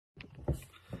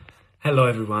Hello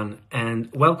everyone, and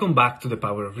welcome back to The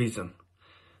Power of Reason.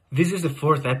 This is the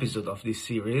fourth episode of this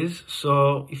series,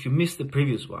 so if you missed the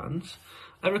previous ones,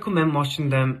 I recommend watching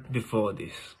them before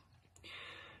this.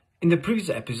 In the previous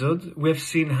episode, we have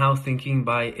seen how thinking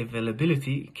by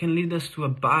availability can lead us to a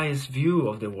biased view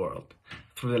of the world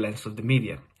through the lens of the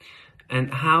media,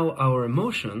 and how our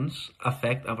emotions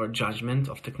affect our judgment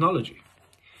of technology.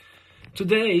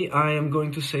 Today, I am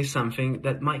going to say something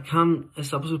that might come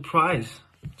as a surprise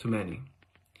to many.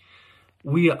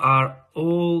 We are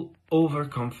all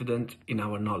overconfident in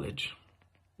our knowledge.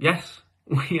 Yes,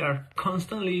 we are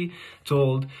constantly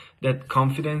told that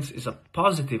confidence is a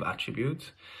positive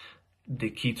attribute, the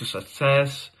key to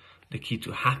success, the key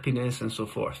to happiness, and so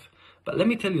forth. But let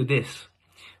me tell you this,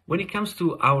 when it comes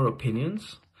to our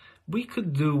opinions, we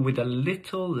could do with a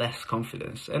little less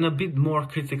confidence and a bit more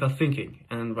critical thinking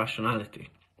and rationality.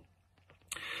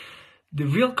 The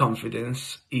real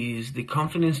confidence is the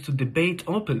confidence to debate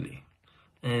openly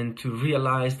and to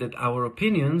realize that our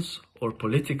opinions or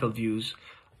political views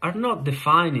are not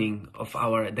defining of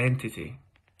our identity.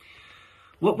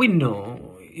 What we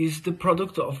know is the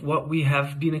product of what we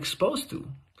have been exposed to.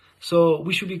 So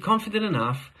we should be confident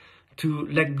enough to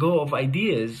let go of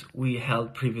ideas we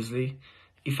held previously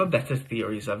if a better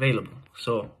theory is available.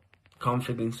 So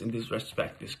confidence in this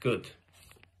respect is good.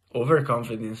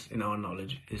 Overconfidence in our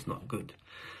knowledge is not good.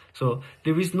 So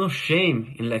there is no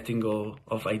shame in letting go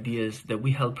of ideas that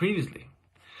we held previously.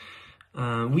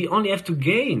 We only have to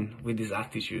gain with this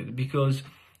attitude, because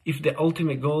if the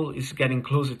ultimate goal is getting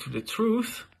closer to the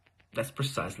truth, that's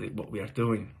precisely what we are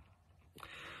doing.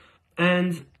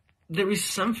 And there is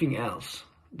something else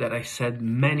that I said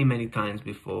many times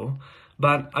before,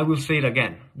 but I will say it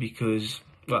again because,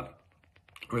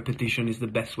 repetition is the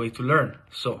best way to learn.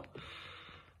 So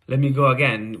let me go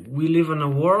again. We live in a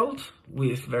world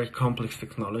with very complex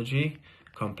technology,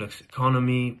 complex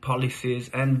economy, policies,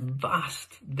 and vast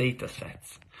data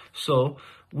sets. So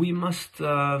we must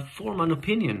form an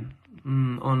opinion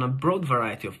on a broad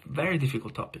variety of very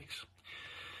difficult topics.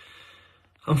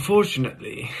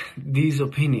 Unfortunately, these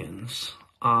opinions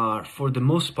are, for the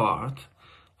most part,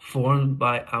 formed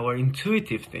by our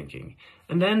intuitive thinking,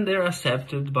 and then they're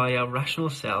accepted by our rational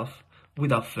self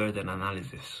without further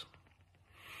analysis.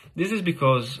 This is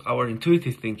because our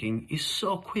intuitive thinking is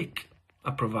so quick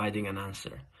at providing an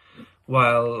answer,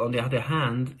 while on the other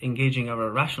hand, engaging our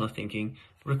rational thinking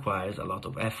requires a lot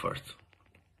of effort.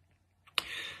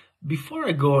 Before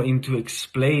I go into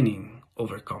explaining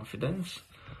overconfidence,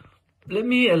 let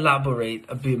me elaborate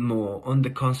a bit more on the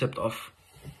concept of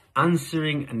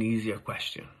answering an easier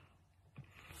question.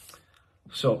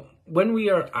 So, when we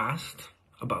are asked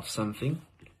about something,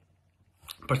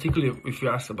 particularly if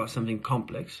you're asked about something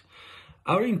complex,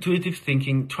 our intuitive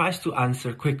thinking tries to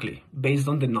answer quickly based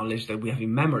on the knowledge that we have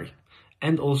in memory,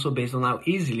 and also based on how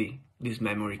easily this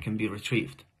memory can be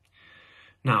retrieved.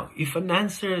 Now, if an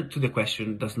answer to the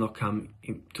question does not come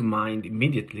to mind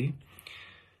immediately,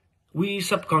 we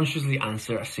subconsciously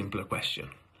answer a simpler question,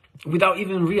 without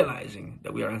even realizing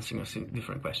that we are answering a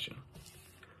different question.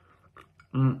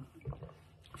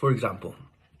 For example,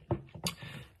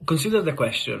 consider the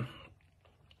question,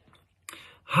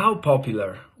 how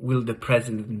popular will the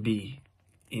president be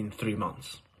in 3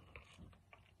 months?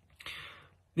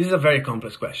 This is a very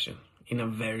complex question in a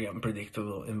very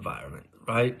unpredictable environment,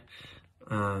 right?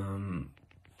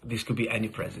 This could be any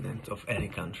president of any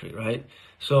country, right?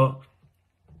 So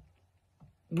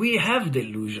we have the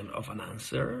illusion of an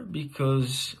answer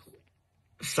because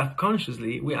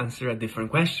subconsciously we answer a different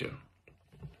question.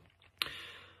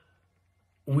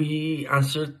 We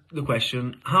answer the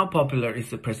question, how popular is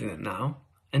the president now?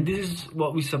 And this is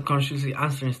what we subconsciously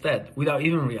answer instead, without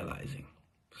even realizing.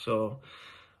 So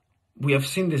we have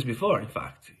seen this before, in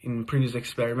fact, in previous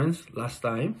experiments, last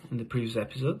time, in the previous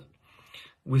episode.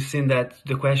 We've seen that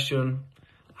the question,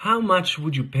 how much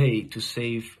would you pay to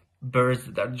save birds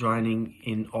that are drowning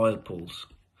in oil pools?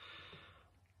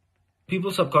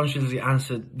 People subconsciously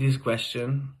answered this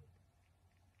question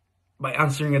by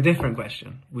answering a different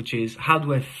question, which is, how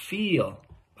do I feel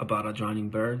about a drowning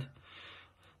bird?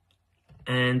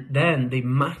 And then they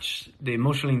match the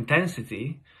emotional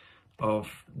intensity of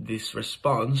this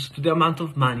response to the amount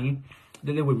of money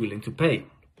that they were willing to pay,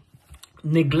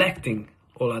 neglecting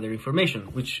all other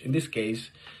information, which in this case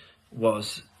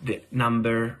was the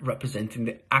number representing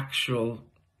the actual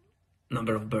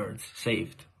number of birds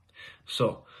saved.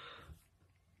 So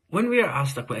when we are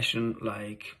asked a question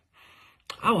like,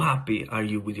 how happy are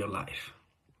you with your life?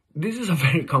 This is a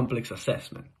very complex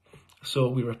assessment. So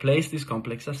we replace this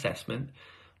complex assessment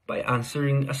by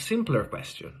answering a simpler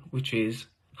question, which is,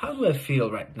 how do I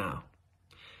feel right now?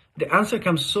 the answer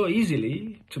comes so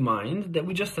easily to mind that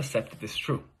we just accept it as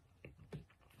true.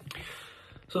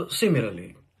 So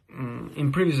similarly,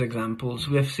 in previous examples,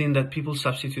 we have seen that people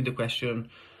substitute the question,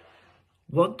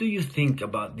 what do you think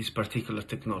about this particular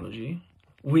technology,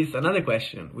 with another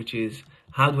question, which is,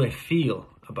 how do I feel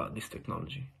about this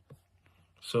technology?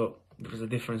 So there's a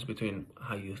difference between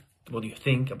what you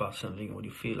think about something, what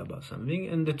you feel about something,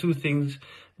 and the two things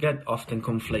get often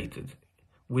conflated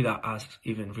without us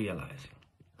even realizing.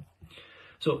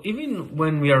 So even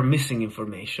when we are missing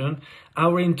information,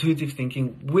 our intuitive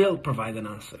thinking will provide an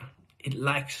answer. It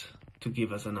likes to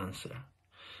give us an answer.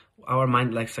 Our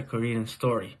mind likes a coherent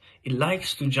story. It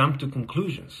likes to jump to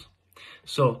conclusions.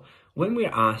 So when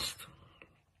we're asked,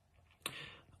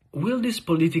 will this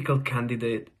political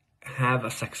candidate have a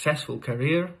successful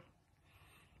career?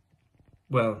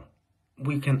 Well,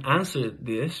 we can answer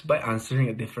this by answering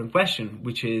a different question,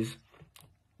 which is,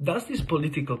 does this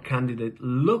political candidate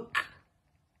look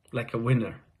like a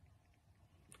winner?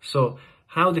 So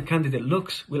how the candidate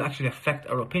looks will actually affect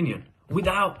our opinion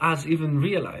without us even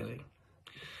realizing.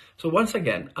 So once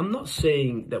again, I'm not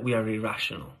saying that we are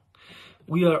irrational.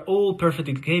 We are all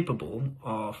perfectly capable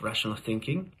of rational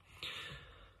thinking,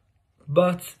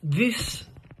 but this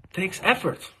takes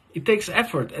effort. It takes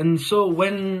effort. And so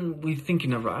when we think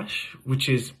in a rush, which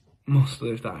is most of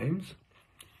the times,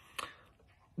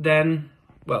 then,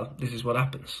 well, this is what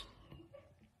happens.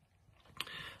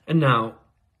 And now,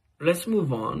 let's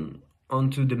move on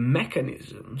onto the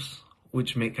mechanisms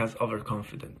which make us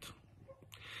overconfident.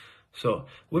 So,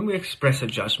 when we express a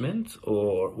judgment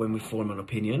or when we form an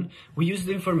opinion, we use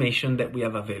the information that we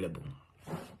have available.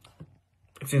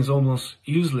 It seems almost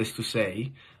useless to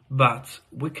say, but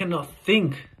we cannot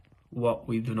think what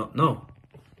we do not know.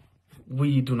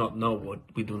 We do not know what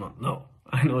we do not know.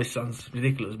 I know it sounds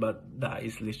ridiculous, but that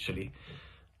is literally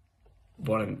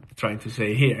what I'm trying to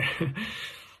say here.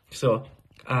 So,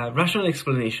 a rational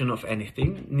explanation of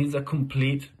anything needs a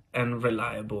complete and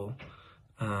reliable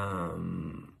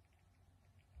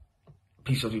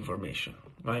piece of information,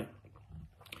 right?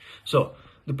 So,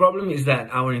 the problem is that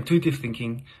our intuitive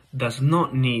thinking does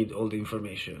not need all the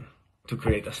information to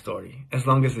create a story, as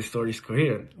long as the story is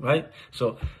coherent, right?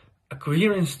 So, a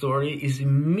coherent story is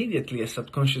immediately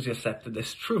subconsciously accepted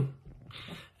as true.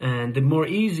 And the more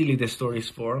easily the story is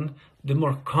formed, the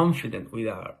more confident we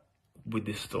are with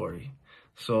this story.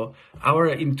 So our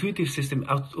intuitive system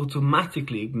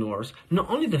automatically ignores not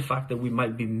only the fact that we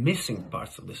might be missing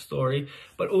parts of the story,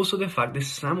 but also the fact that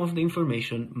some of the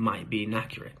information might be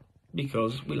inaccurate,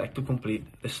 because we like to complete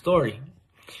the story.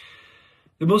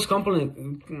 The most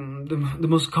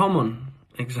common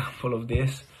example of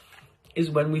this is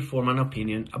when we form an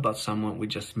opinion about someone we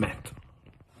just met.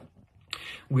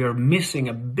 We are missing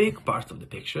a big part of the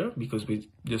picture because we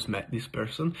just met this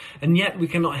person, and yet we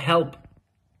cannot help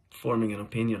forming an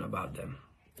opinion about them.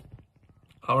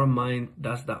 Our mind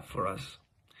does that for us.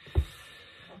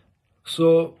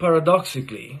 So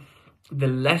paradoxically, the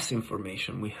less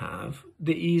information we have,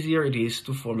 the easier it is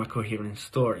to form a coherent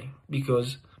story,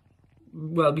 because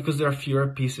there are fewer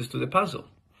pieces to the puzzle.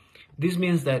 This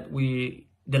means that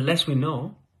the less we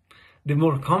know, the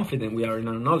more confident we are in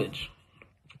our knowledge,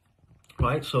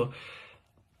 right? So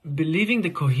believing the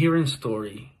coherent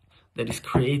story that is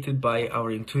created by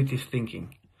our intuitive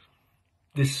thinking,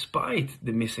 despite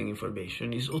the missing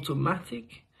information, is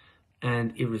automatic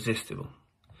and irresistible.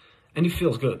 And it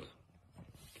feels good.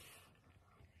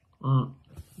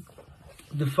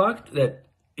 The fact that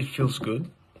it feels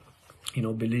good,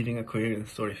 believing a coherent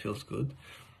story feels good,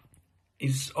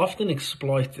 is often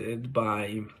exploited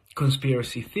by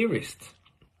conspiracy theorists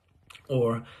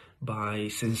or by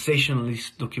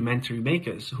sensationalist documentary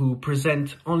makers who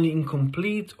present only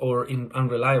incomplete or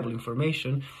unreliable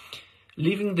information,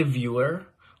 leaving the viewer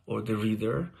or the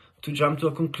reader to jump to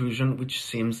a conclusion which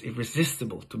seems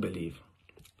irresistible to believe.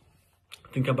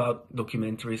 Think about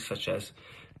documentaries such as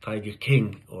Tiger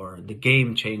King or The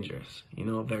Game Changers,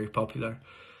 very popular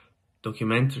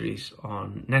documentaries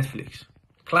on Netflix.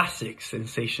 Classic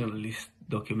sensationalist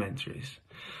documentaries.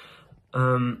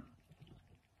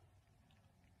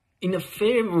 In a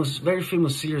very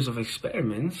famous series of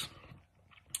experiments,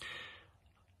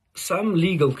 some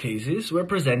legal cases were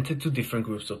presented to different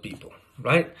groups of people,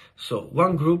 right? So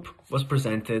one group was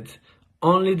presented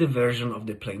only the version of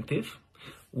the plaintiff,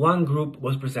 one group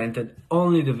was presented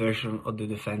only the version of the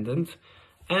defendant,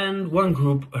 and one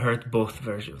group heard both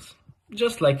versions,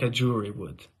 just like a jury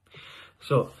would.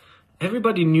 So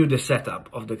everybody knew the setup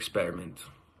of the experiment,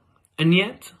 and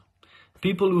yet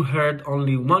people who heard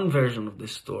only one version of the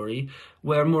story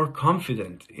were more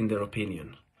confident in their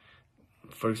opinion.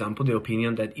 for example, the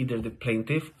opinion that either the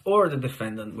plaintiff or the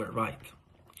defendant were right.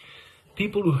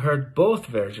 People who heard both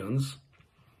versions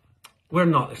were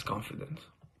not as confident,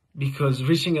 because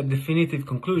reaching a definitive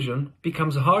conclusion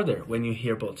becomes harder when you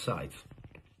hear both sides.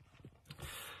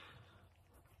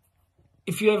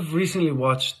 If you have recently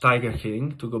watched Tiger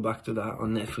King, to go back to that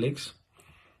on Netflix,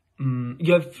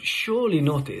 you have surely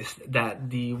noticed that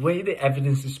the way the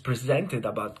evidence is presented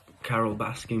about Carol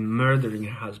Baskin murdering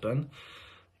her husband,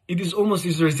 it is almost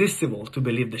irresistible to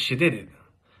believe that she did it.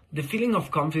 The feeling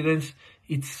of confidence,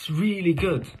 it's really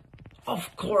good.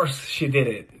 Of course she did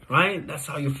it, right? That's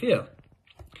how you feel.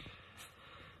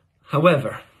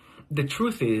 However, the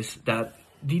truth is that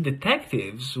the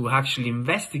detectives who actually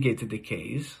investigated the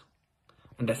case,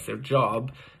 and that's their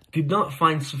job, did not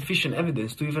find sufficient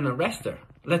evidence to even arrest her,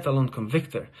 let alone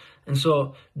convict her. And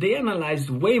so they analyzed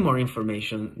way more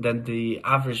information than the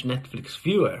average Netflix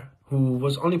viewer, who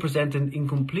was only presented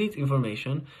incomplete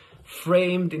information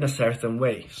framed in a certain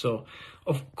way. So,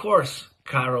 of course,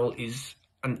 Carol is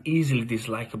an easily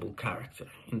dislikable character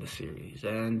in the series,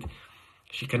 and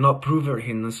she cannot prove her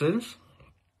innocence.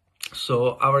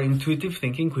 So our intuitive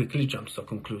thinking quickly jumps to a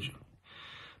conclusion.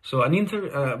 So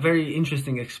a very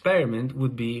interesting experiment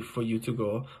would be for you to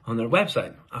go on her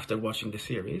website after watching the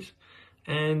series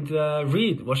and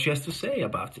read what she has to say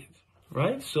about it,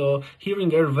 right? So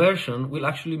hearing her version will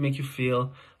actually make you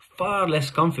feel far less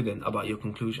confident about your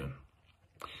conclusion.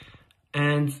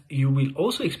 And you will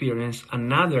also experience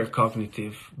another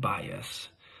cognitive bias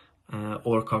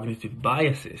or cognitive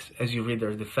biases as you read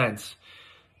her defense.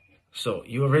 So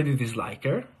you already dislike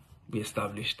her, we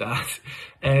established that,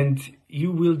 and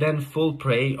you will then fall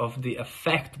prey of the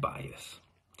affect bias.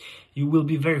 You will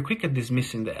be very quick at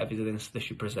dismissing the evidence that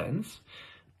she presents,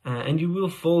 and you will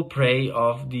fall prey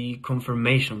of the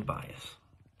confirmation bias.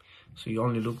 So you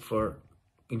only look for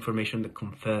information that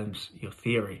confirms your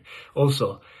theory.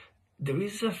 Also, there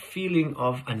is a feeling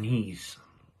of unease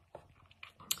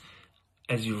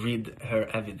as you read her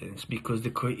evidence, because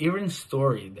the coherent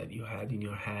story that you had in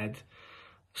your head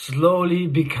slowly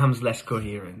becomes less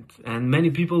coherent, and many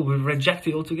people will reject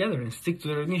it altogether and stick to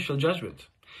their initial judgment.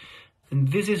 And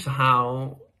this is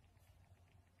how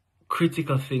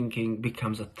critical thinking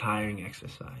becomes a tiring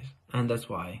exercise, and that's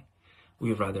why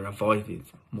we rather avoid it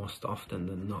most often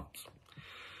than not.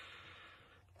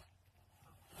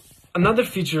 Another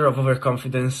feature of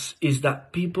overconfidence is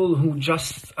that people who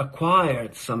just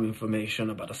acquired some information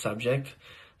about a subject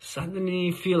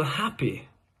suddenly feel happy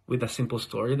with a simple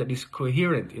story that is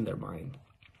coherent in their mind.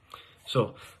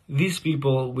 So these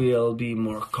people will be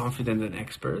more confident than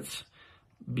experts,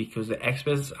 because the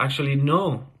experts actually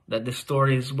know that the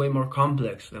story is way more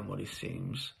complex than what it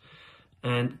seems.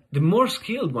 And the more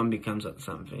skilled one becomes at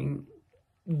something,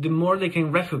 the more they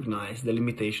can recognize the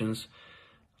limitations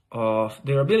of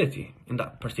their ability in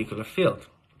that particular field.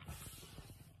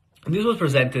 And this was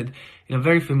presented in a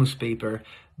very famous paper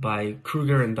by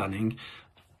Kruger and Dunning,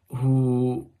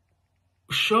 who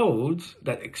showed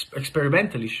that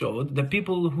experimentally showed that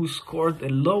people who scored the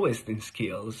lowest in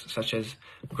skills, such as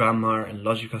grammar and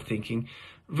logical thinking,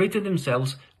 rated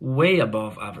themselves way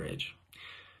above average.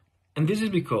 And this is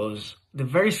because the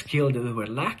very skill that they were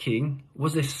lacking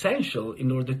was essential in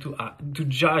order to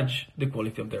judge the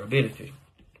quality of their ability.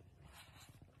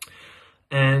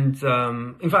 And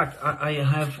in fact, I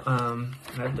have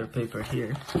their paper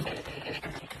here,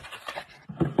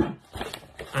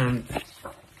 and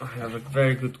I have a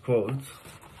very good quote.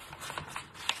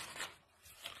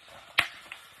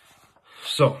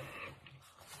 So,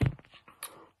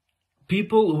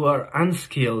 people who are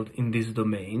unskilled in these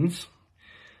domains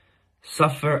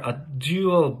suffer a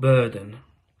dual burden.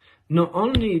 Not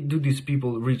only do these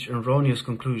people reach erroneous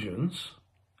conclusions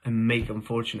and make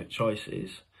unfortunate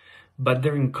choices, but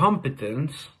their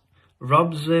incompetence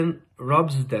robs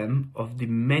them of the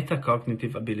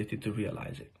metacognitive ability to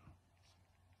realize it.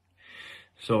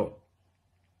 So,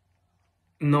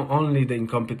 not only the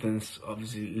incompetence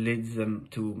obviously leads them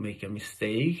to make a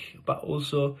mistake, but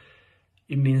also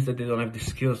it means that they don't have the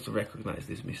skills to recognize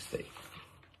this mistake.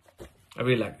 I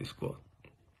really like this quote.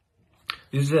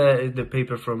 This is the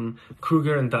paper from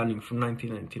Kruger and Dunning from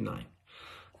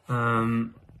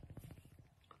 1999.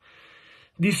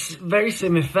 This very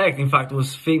same effect, in fact,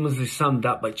 was famously summed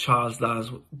up by Charles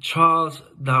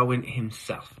Darwin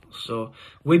himself. So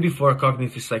way before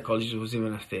cognitive psychology was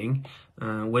even a thing,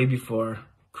 way before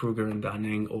Kruger and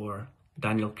Dunning or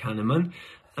Daniel Kahneman.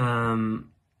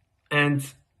 And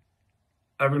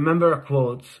I remember a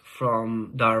quote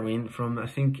from Darwin from, I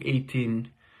think,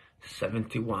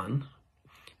 1871.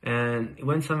 And it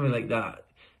went something like that.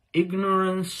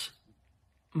 Ignorance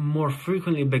more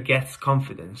frequently begets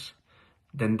confidence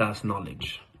than does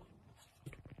knowledge.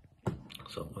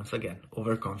 So once again,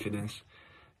 overconfidence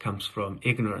comes from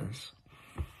ignorance.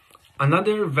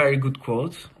 Another very good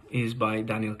quote is by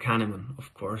Daniel Kahneman,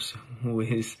 of course, who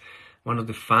is one of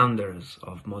the founders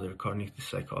of modern cognitive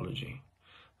psychology.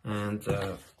 And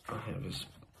I have his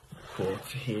quote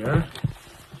here.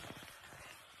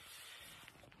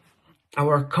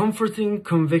 Our comforting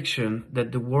conviction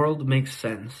that the world makes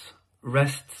sense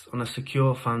rests on a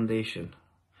secure foundation,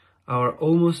 our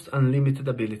almost unlimited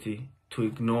ability to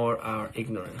ignore our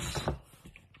ignorance.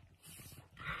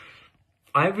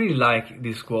 I really like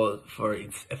this quote for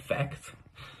its effect,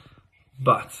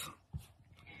 but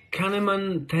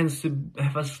Kahneman tends to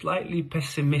have a slightly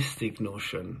pessimistic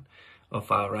notion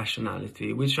of our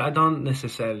rationality, which I don't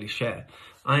necessarily share.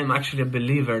 I am actually a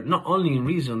believer not only in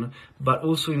reason, but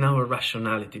also in our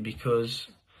rationality, because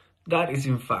that is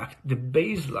in fact the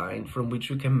baseline from which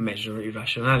we can measure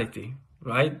irrationality,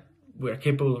 right? We are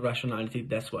capable of rationality,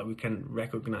 that's why we can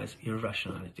recognize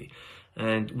irrationality.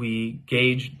 And we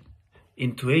gauge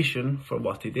intuition for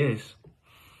what it is.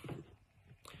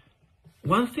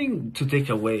 One thing to take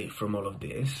away from all of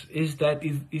this is that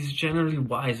it is generally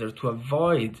wiser to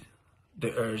avoid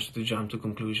the urge to jump to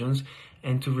conclusions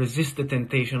and to resist the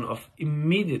temptation of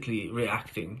immediately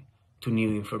reacting to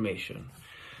new information.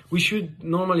 We should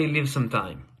normally leave some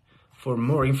time for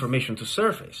more information to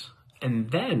surface and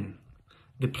then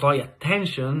deploy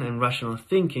attention and rational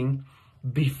thinking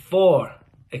before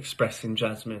expressing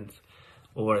judgment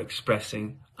or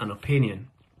expressing an opinion.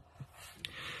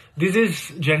 This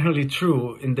is generally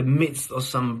true in the midst of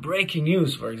some breaking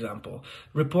news, for example.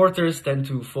 Reporters tend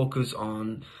to focus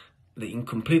on the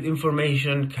incomplete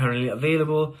information currently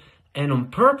available, and on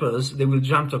purpose they will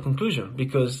jump to a conclusion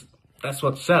because that's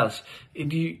what sells.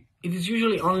 It is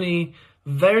usually only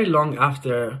very long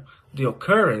after the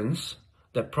occurrence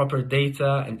that proper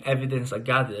data and evidence are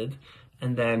gathered,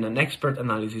 and then an expert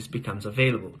analysis becomes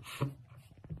available.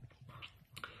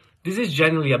 This is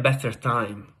generally a better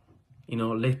time,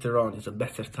 later on is a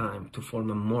better time to form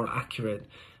a more accurate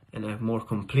and a more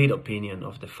complete opinion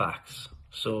of the facts.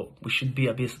 So we should be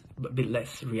a bit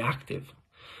less reactive.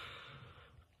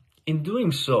 In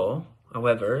doing so,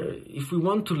 however, if we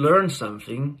want to learn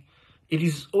something, it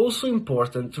is also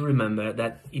important to remember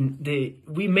that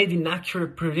we made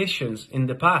inaccurate predictions in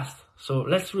the past. So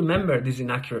let's remember these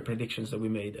inaccurate predictions that we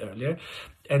made earlier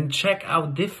and check how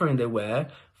different they were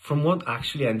from what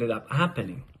actually ended up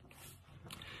happening.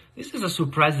 This is a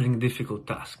surprisingly difficult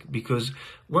task because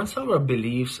once our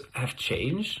beliefs have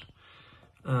changed,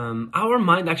 our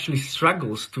mind actually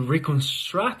struggles to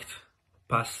reconstruct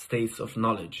past states of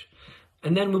knowledge.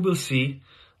 And then we will see,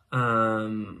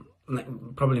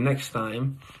 probably next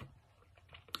time,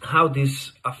 how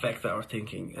this affects our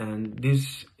thinking. And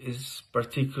this is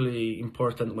particularly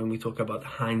important when we talk about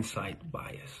hindsight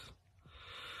bias.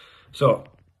 So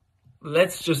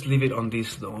let's just leave it on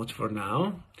this note for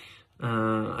now.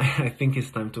 I think it's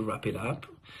time to wrap it up.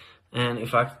 And in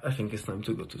fact, I think it's time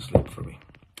to go to sleep for me.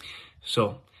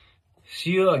 So, see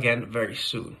you again very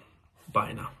soon.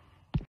 Bye now.